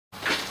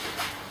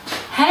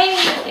Hey,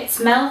 it's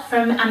Mel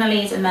from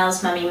Annalise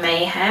Mel's Mummy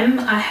Mayhem.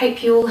 I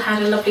hope you all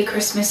had a lovely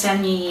Christmas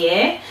and New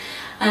Year.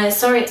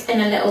 Sorry it's been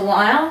a little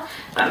while,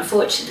 but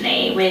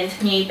unfortunately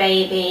with new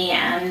baby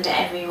and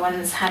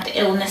everyone's had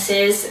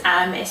illnesses,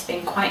 it's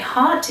been quite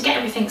hard to get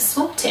everything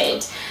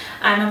sorted.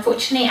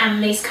 Unfortunately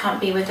Annalise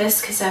can't be with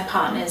us because her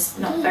partner's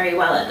not very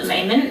well at the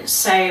moment,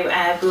 so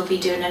we'll be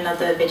doing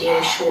another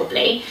video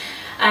shortly.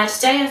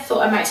 Today I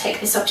thought I might take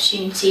this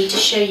opportunity to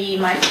show you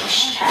my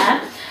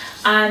pushchair.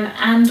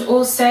 And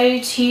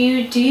also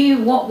to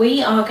do what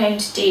we are going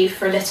to do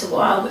for a little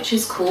while, which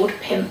is called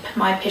Pimp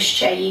My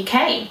Pushchair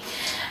UK.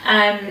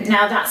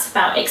 Now that's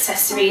about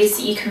accessories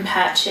that you can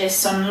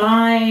purchase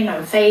online,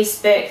 on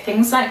Facebook,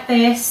 things like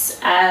this,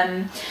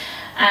 and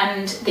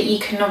that you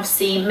can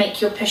obviously make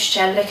your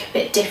pushchair look a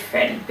bit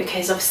different,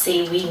 because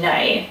obviously we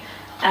know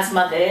as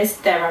mothers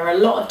there are a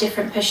lot of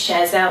different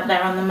pushchairs out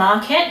there on the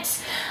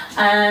market,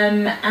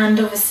 and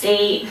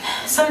obviously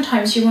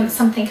sometimes you want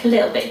something a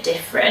little bit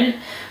different.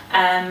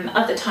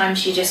 Other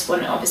times you just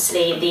want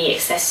obviously the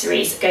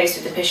accessories that goes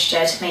with the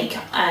pushchair to make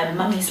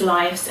mummy's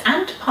lives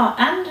and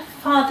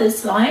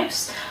father's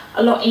lives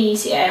a lot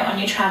easier on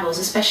your travels,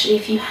 especially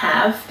if you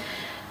have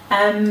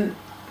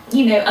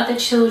you know, other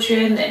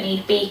children that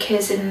need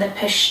beakers in the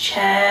pushchair,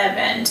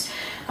 and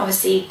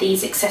obviously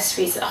these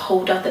accessories that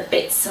hold other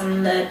bits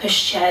on the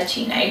pushchair,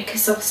 you know,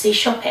 because obviously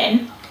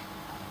shopping,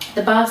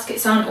 the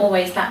baskets aren't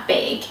always that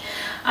big.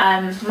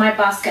 My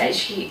basket,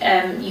 as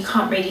you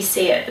can't really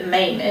see it at the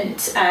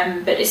moment,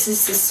 but this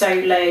is the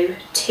Solo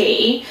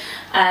 2.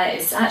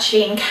 It's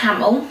actually in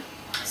camel,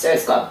 so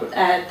it's got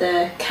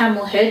the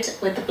camel hood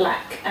with the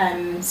black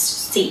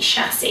seat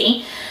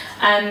chassis.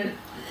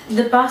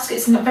 The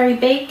basket's not very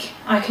big.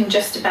 I can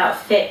just about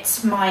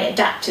fit my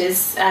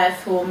adapters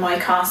for my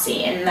car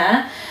seat in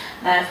there.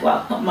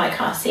 Well, not my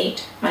car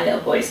seat, my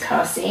little boy's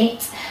car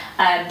seat.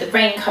 The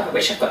rain cover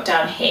which I've got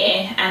down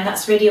here, and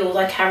that's really all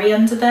I carry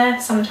under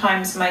there.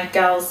 Sometimes my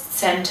girls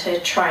tend to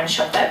try and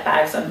shove their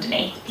bags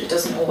underneath, but it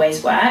doesn't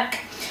always work.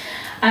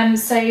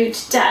 So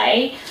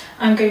today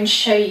I'm going to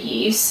show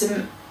you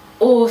some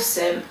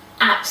awesome,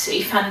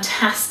 absolutely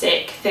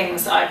fantastic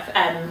things that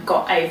I've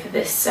got over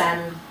this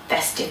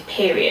festive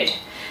period.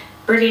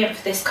 Brilliant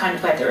for this kind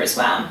of weather as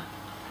well.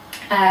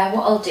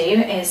 What I'll do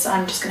is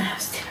I'm just going to have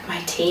a sip of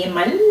my tea in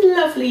my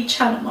lovely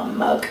Channel Mum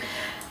mug.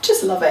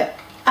 Just love it.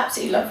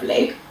 Absolutely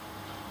lovely.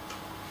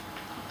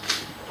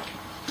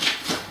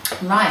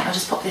 Right, I'll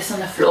just pop this on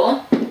the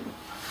floor.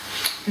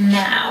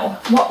 Now,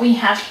 what we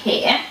have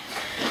here,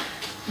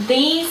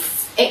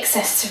 these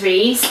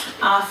accessories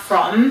are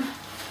from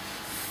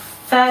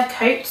Fur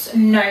Coats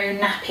No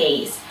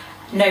Nappies.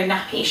 No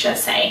Nappy, should I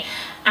say.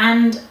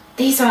 And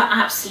these are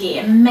absolutely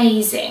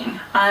amazing.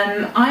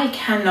 I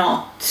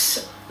cannot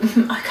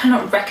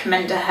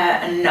recommend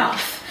her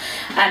enough.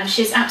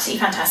 She's absolutely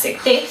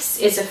fantastic. This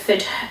is a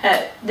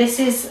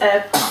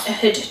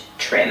hood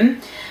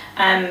trim,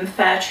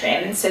 fur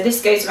trim. So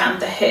this goes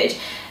around the hood.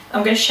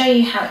 I'm going to show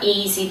you how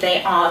easy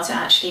they are to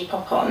actually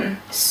pop on.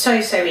 So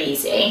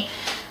easy.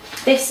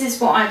 This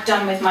is what I've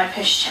done with my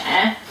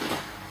pushchair.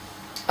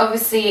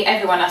 Obviously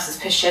everyone else's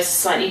pushchairs are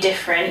slightly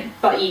different,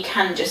 but you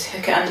can just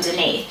hook it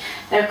underneath.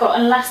 They've got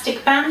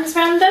elastic bands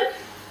around them.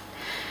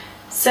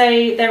 So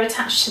they're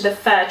attached to the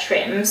fur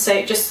trim, so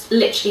it just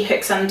literally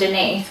hooks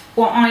underneath.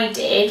 What I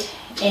did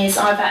is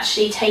I've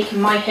actually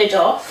taken my hood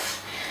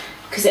off,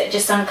 because it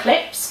just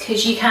unclips,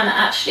 because you can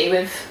actually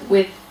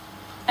with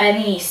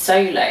any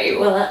Solo,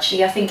 well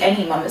actually I think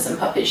any mamas and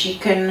puppets, you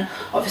can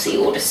obviously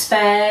order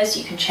spares,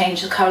 you can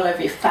change the colour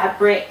of your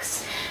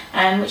fabrics,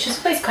 which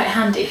is always quite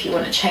handy if you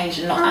want to change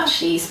and not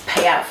actually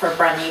pay out for a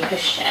brand new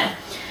pushchair.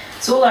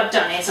 So all I've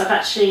done is I've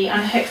actually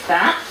unhooked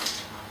that,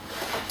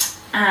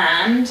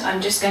 and I'm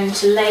just going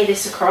to lay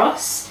this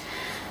across,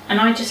 and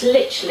I just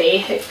literally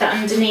hook that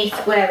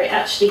underneath where it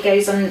actually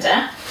goes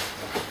under,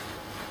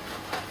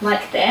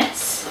 like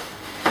this,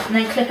 and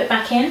then clip it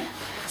back in,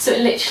 so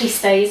it literally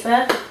stays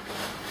there,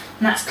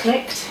 and that's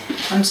clicked.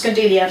 I'm just going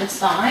to do the other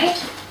side.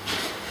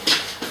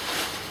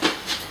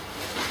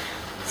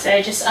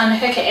 So just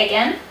unhook it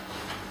again,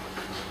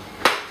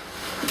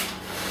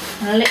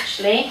 and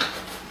literally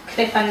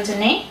clip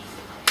underneath,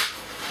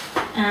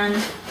 and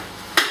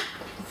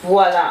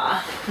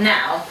voila.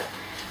 Now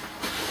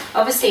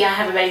obviously I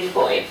have a baby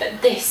boy, but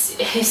this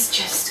is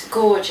just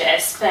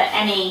gorgeous for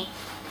any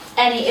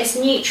it's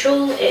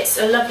neutral, it's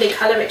a lovely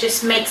colour, it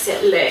just makes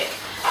it look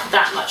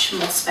that much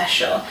more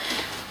special.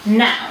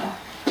 Now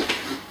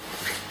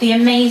the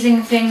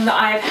amazing thing that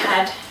I've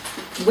had,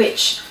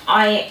 which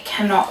I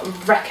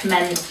cannot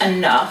recommend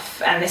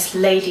enough, and this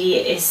lady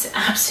is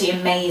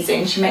absolutely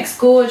amazing, she makes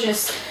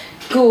gorgeous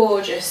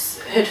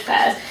hood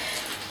fairs.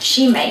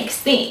 She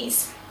makes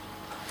these.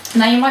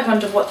 Now you might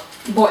wonder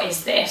what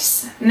is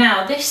this?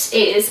 Now this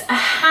is a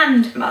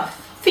hand muff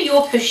for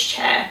your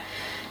pushchair.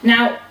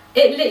 Now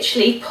it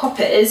literally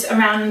poppers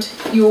around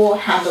your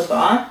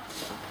handlebar,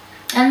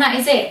 and that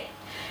is it.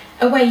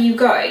 Away you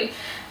go.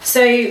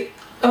 So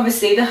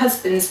obviously the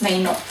husbands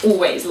may not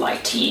always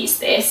like to use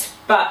this,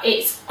 but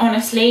it's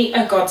honestly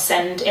a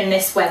godsend in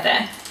this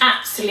weather.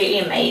 Absolutely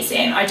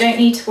amazing. I don't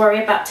need to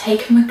worry about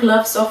taking my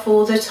gloves off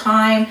all the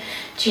time,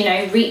 you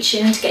know,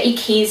 reaching to get your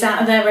keys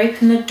out of there,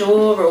 open the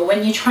door, or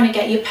when you're trying to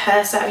get your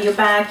purse out of your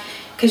bag,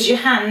 because your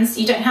hands,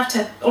 you don't have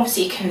to,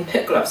 obviously you can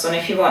put gloves on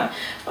if you want,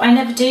 but I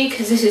never do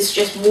because this is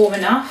just warm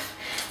enough.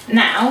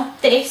 Now,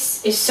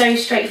 this is so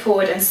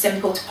straightforward and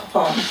simple to pop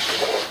on.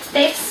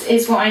 This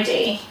is what I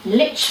do,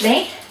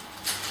 literally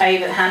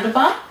over the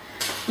handlebar.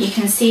 You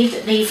can see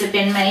that these have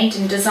been made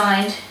and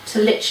designed to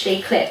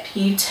literally clip.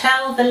 You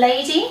tell the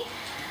lady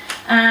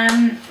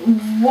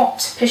what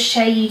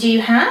pushchair you do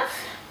have,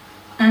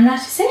 and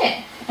that is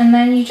it. And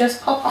then you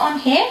just pop it on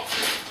here,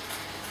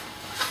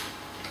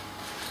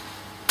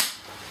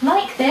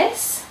 like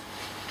this.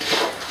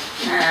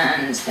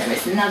 And there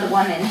is another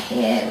one in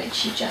here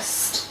which you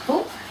just,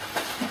 oh,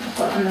 I've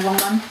got it on the wrong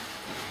one.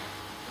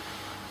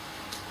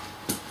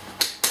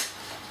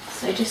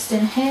 So just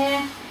in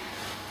here,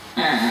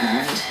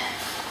 and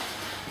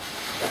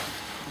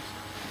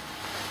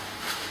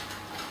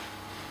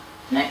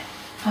no,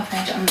 I've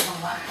made it on the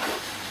wrong one.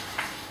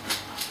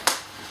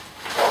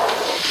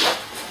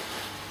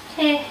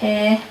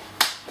 Here.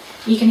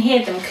 You can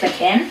hear them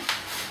click in.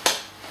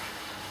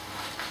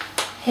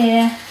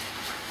 Here.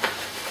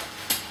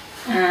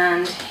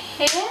 And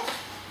here.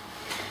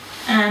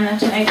 And I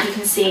don't know if you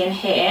can see in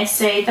here.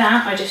 So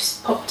that I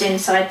just popped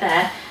inside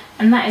there.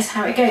 And that is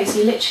how it goes.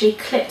 You literally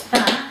clip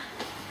that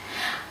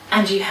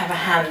and you have a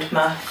hand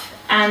muff.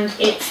 And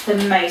it's the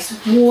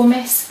most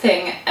warmest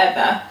thing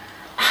ever.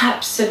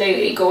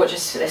 Absolutely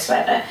gorgeous for this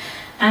weather.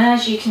 And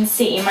as you can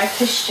see, my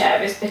pushchair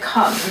has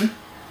become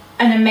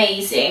an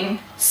amazing,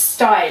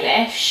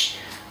 stylish,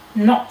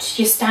 not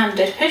your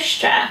standard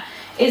pushchair.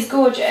 It's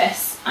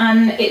gorgeous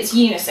and it's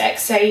unisex.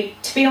 So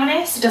to be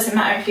honest, it doesn't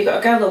matter if you've got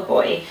a girl or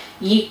boy,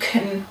 you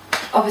can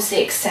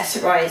obviously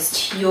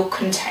accessorise to your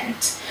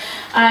content.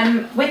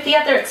 With the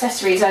other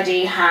accessories I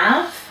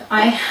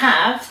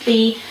have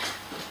the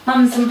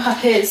Mums and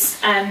Puppies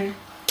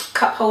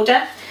cup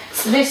holder.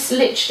 So this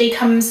literally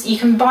comes, you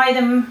can buy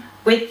them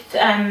with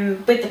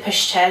the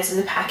pushchairs as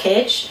a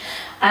package.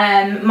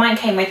 Mine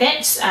came with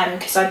it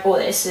because I bought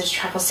this as a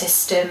travel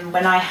system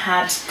when I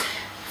had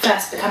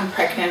first become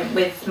pregnant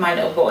with my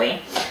little boy.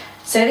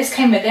 So this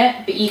came with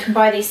it, but you can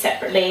buy these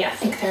separately. I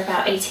think they're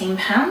about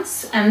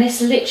 £18, and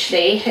this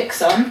literally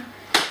hooks on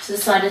to the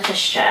side of the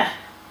pushchair.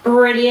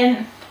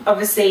 Brilliant.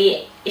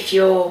 Obviously, if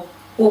you're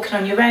walking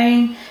on your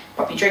own,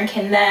 pop your drink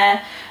in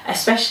there,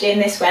 especially in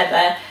this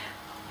weather.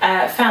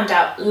 Found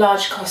out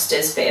large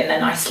costers fit in there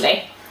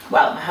nicely.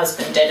 Well, my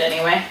husband did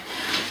anyway.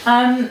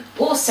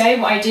 Also,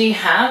 what I do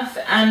have,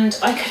 and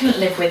I couldn't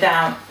live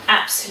without,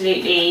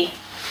 absolutely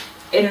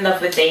in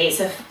love with these.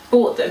 I've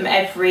bought them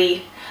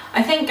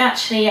I think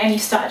actually I only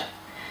started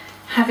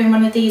having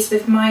one of these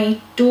with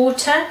my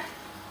daughter,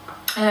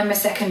 my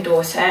second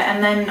daughter,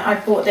 and then I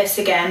bought this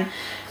again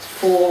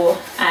for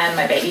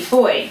my baby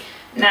boy.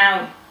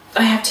 Now,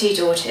 I have two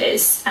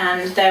daughters,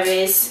 and there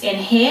is in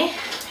here,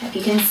 if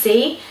you can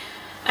see,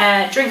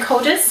 drink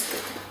holders.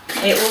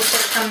 It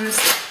also comes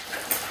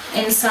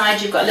inside,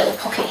 you've got a little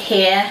pocket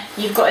here,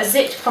 you've got a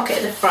zipped pocket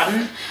at the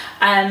front,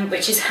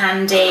 which is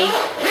handy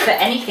for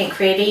anything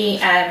really,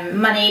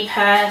 money,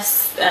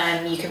 purse,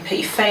 you can put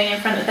your phone in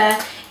front of there.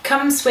 It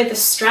comes with a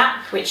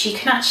strap which you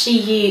can actually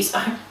use,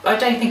 I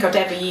don't think I'd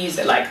ever use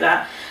it like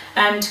that,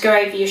 to go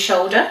over your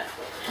shoulder.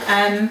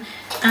 And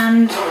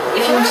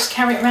if you want to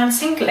carry it around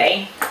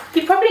singly,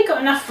 you've probably got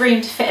enough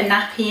room to fit a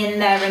nappy in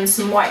there and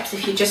some wipes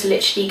if you're just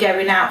literally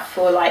going out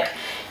for, like,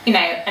 you know,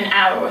 an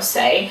hour or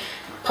so.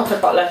 Pop a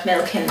bottle of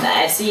milk in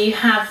there, so you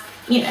have,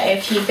 you know,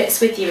 a few bits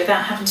with you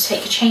without having to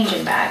take your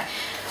changing bag.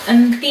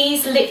 And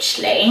these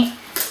literally,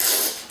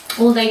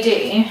 all they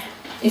do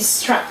is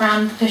strap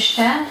around the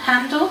pushchair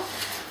handle,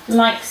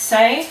 like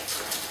so.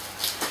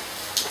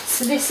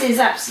 So this is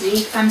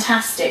absolutely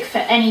fantastic for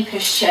any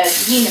pushchair,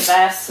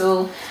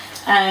 universal.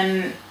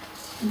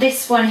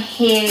 This one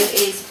here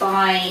is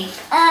by,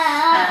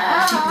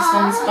 I think this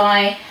one's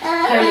by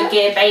Polar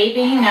Gear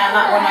Baby. Now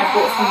that one I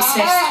bought from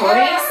Smith's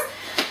Toys.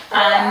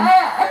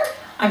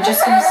 I'm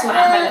just going to sort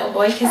out my little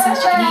boy because as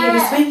you can hear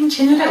he's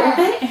whinging a little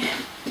bit.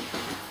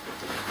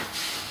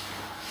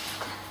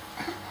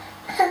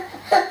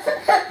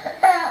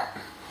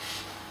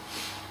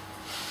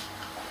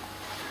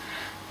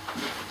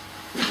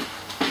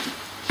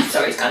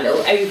 Sorry, he's got a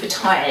little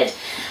overtired.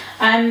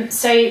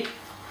 So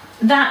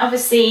that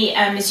obviously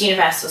is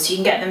universal, so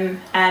you can get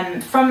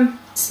them from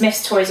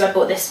Smith's Toys. I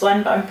bought this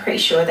one, but I'm pretty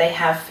sure they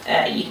have,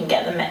 you can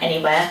get them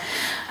anywhere.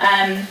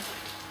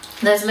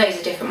 There's loads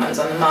of different ones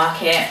on the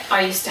market.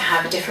 I used to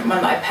have a different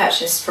one that I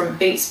purchased from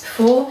Boots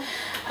before.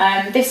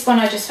 This one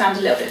I just found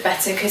a little bit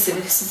better because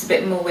this is a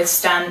bit more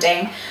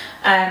withstanding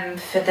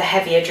for the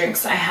heavier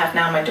drinks that I have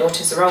now my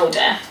daughters are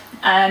older.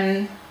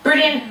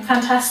 Brilliant,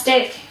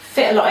 fantastic,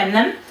 fit a lot in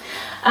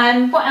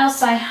them. What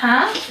else I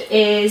have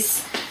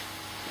is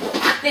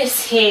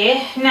this here.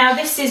 Now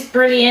this is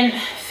brilliant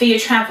for your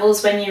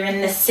travels when you're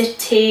in the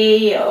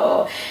city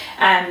or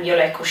your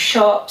local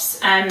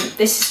shops.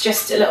 This is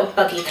just a little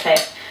buggy clip.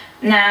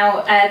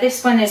 Now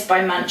this one is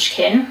by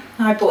Munchkin.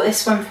 I bought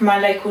this one from my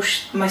local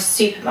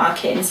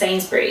supermarket in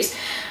Sainsbury's.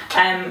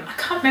 I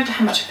can't remember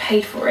how much I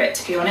paid for it,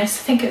 to be honest.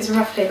 I think it was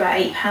roughly about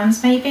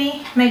 £8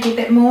 maybe a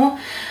bit more.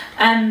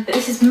 But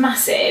this is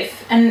massive,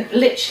 and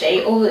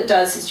literally all it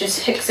does is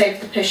just hooks over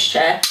the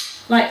pushchair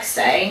like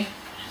so,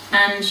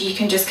 and you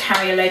can just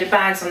carry a load of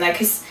bags on there,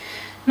 because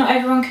not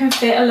everyone can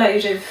fit a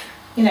load of,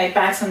 you know,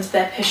 bags onto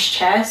their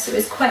pushchair, so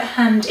it's quite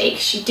handy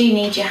because you do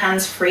need your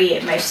hands free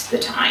most of the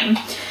time.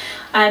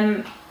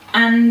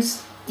 And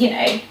you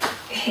know,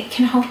 it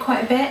can hold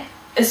quite a bit,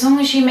 as long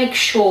as you make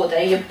sure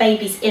that your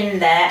baby's in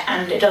there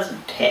and it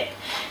doesn't tip,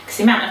 because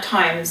the amount of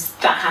times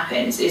that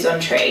happens is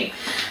untrue.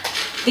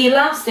 The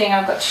last thing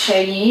I've got to show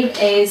you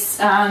is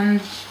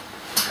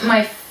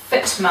my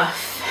foot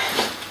muff.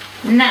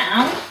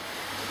 Now,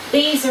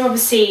 these are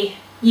obviously,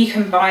 you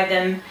can buy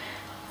them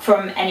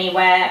from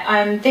anywhere.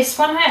 This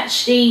one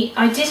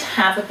I did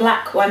have a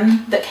black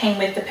one that came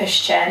with the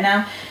pushchair.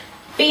 Now,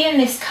 being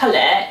this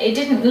colour, it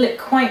didn't look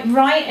quite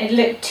right. It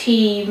looked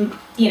too,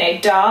 you know,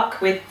 dark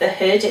with the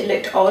hood. It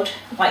looked odd,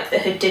 like the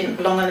hood didn't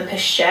belong on the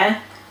pushchair.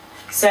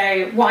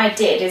 So what I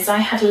did is I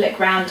had a look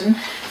around and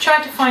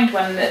tried to find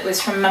one that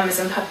was from Mamas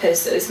and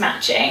Papas that was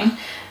matching.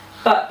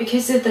 But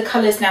because of the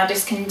colours now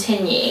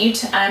discontinued,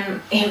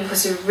 it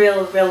was a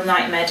real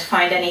nightmare to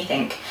find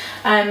anything.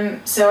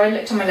 So I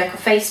looked on my local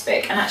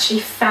Facebook and actually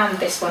found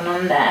this one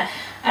on there.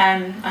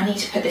 I need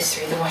to put this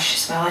through the wash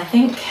as well, I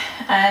think.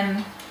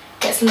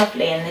 It's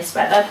lovely in this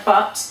weather,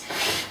 but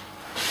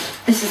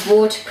this is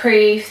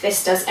waterproof,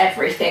 this does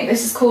everything.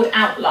 This is called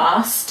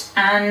Outlast,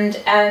 and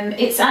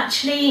it's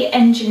actually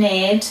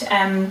engineered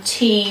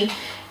to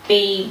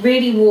be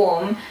really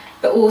warm,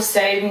 but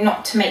also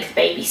not to make the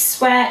baby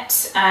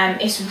sweat.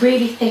 It's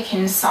really thick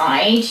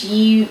inside.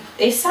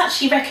 It's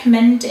actually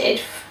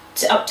recommended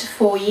to up to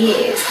 4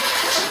 years.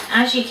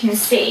 As you can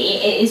see,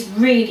 it is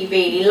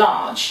really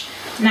large.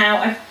 Now,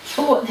 I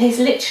bought this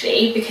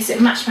literally because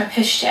it matched my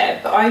pushchair,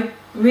 but I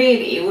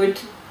really would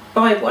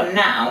buy one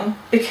now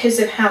because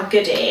of how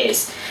good it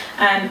is.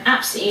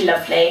 Absolutely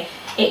lovely.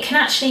 It can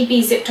actually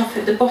be zipped off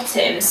at the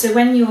bottom, so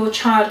when your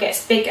child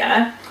gets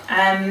bigger,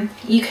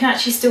 you can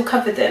actually still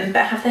cover them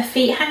but have their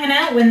feet hanging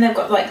out when they've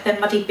got like their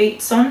muddy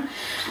boots on.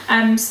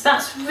 So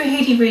that's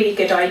really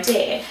good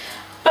idea.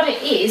 But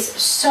it is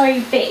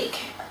so big,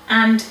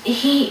 and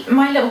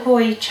my little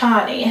boy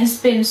Charlie has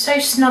been so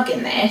snug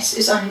in this,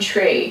 it's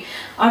untrue.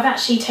 I've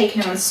actually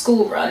taken him on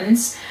school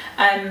runs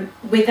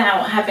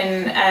without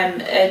having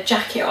a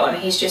jacket on.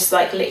 He's just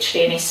like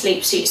literally in his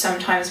sleep suit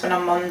sometimes when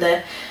I'm on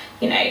the,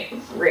 you know,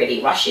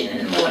 really rushing in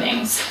the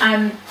mornings.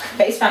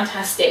 But it's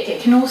fantastic.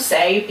 It can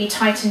also be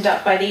tightened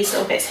up by these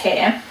little bits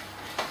here,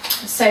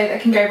 so they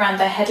can go around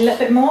their head a little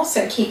bit more,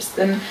 so it keeps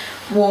them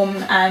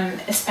warm,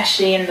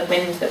 especially in the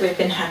wind that we've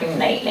been having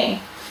lately.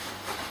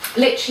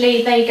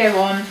 Literally, they go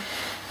on.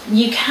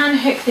 You can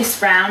hook this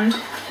round,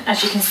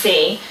 as you can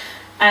see,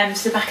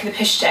 to the back of the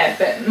pushchair,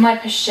 but my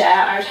pushchair,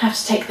 I would have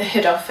to take the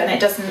hood off and it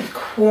doesn't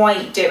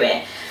quite do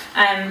it.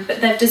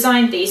 But they've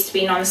designed these to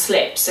be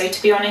non-slip, so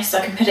to be honest, I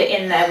can put it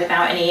in there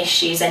without any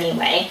issues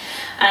anyway.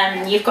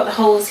 You've got the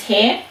holes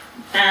here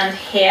and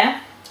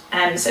here,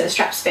 so the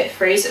strap's fit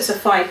free, so it's a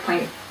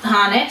 5-point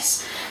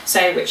harness,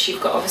 so which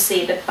you've got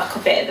obviously the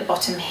buckle bit at the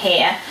bottom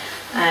here,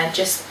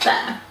 just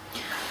there.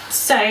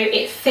 So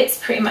it fits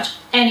pretty much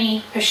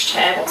any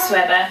pushchair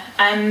whatsoever.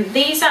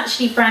 These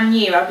actually brand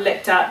new, I've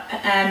looked up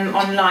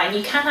online.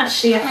 You can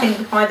actually, I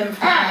think, buy them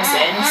from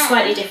Amazon,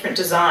 slightly different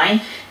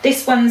design.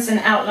 This one's an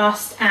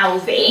Outlast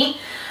LV,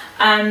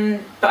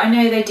 but I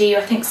know they do,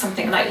 I think,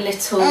 something like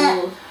little,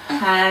 I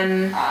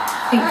can't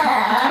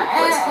remember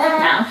what it's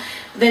called now.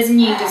 There's a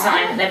new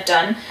design that they've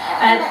done.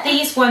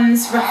 These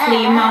ones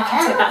roughly market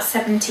at about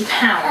 £70.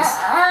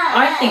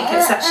 I think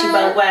it's actually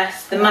well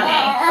worth the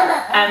money.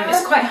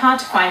 It's quite hard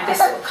to find this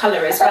little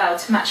colour as well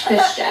to match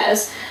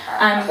pushchairs,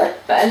 but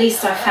at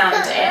least I found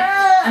it.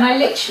 And I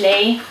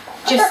literally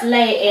just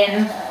lay it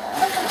in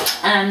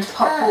and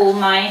pop all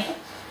my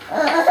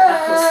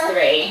buckles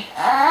through.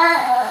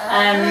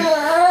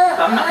 But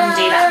I'm not going to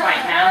do that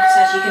right now, because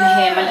as you can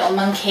hear, my little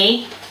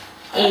monkey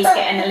is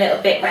getting a little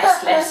bit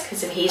restless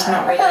because he's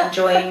not really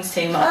enjoying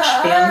too much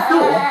being on the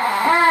floor.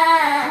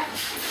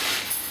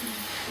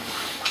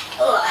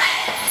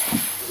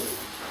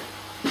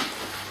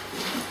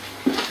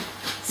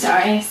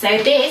 Sorry, so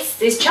this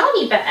is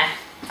Charlie Bear.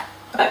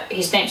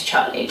 His name's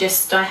Charlie,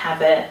 just I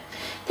have a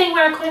thing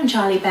where I call him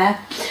Charlie Bear.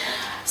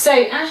 So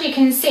as you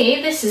can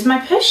see, this is my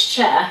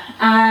pushchair.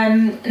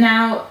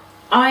 Now,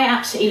 I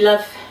absolutely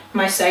love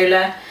my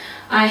Solar.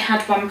 I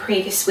had one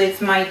previous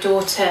with my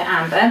daughter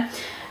Amber,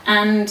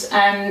 and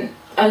I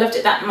loved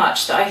it that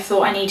much that I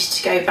thought I needed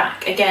to go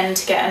back again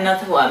to get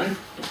another one,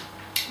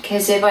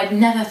 because if I'd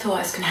never thought I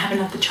was going to have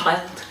another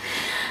child,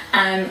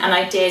 and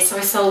I did, so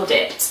I sold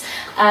it.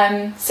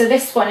 So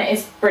this one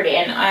is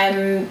brilliant.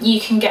 You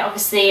can get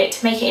obviously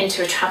to make it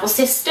into a travel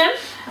system,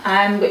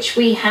 which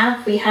we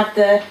have. We have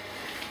the,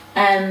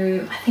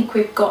 I think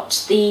we've got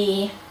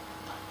the,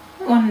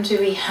 what one do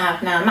we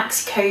have now?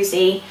 Maxi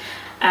Cozy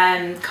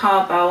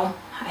Car Bowl,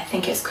 I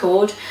think it's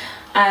called.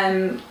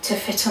 to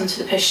fit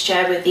onto the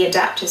pushchair with the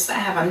adapters that I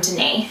have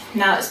underneath.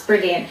 Now it's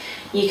brilliant.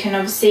 You can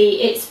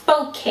obviously, it's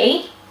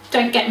bulky,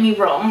 don't get me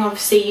wrong,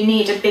 obviously you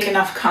need a big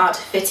enough car to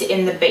fit it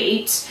in the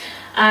boot,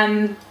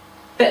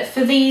 but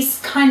for these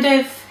kind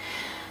of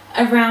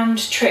around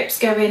trips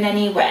going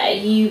anywhere,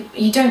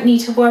 you don't need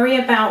to worry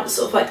about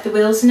sort of like the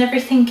wheels and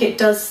everything.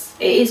 It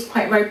is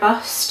quite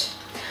robust.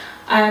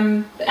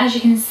 As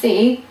you can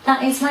see,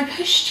 that is my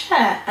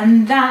pushchair,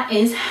 and that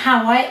is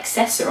how I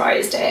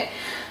accessorised it,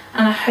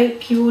 and I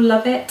hope you all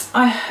love it.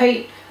 I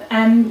hope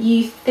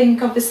you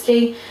think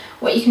obviously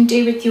what you can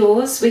do with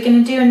yours. We're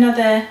going to do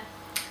another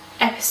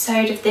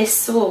episode of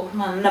this, or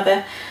well,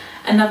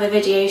 another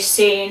video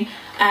soon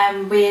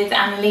with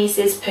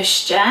Annalise's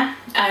pushchair,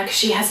 because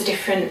she has a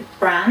different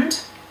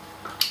brand,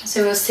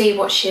 so we'll see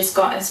what she's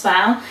got as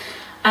well,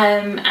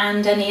 and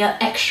any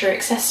extra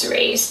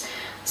accessories.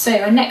 So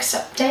our next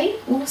update,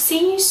 we'll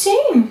see you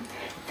soon.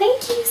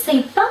 Thank you.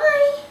 Say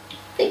bye.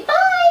 Say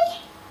bye.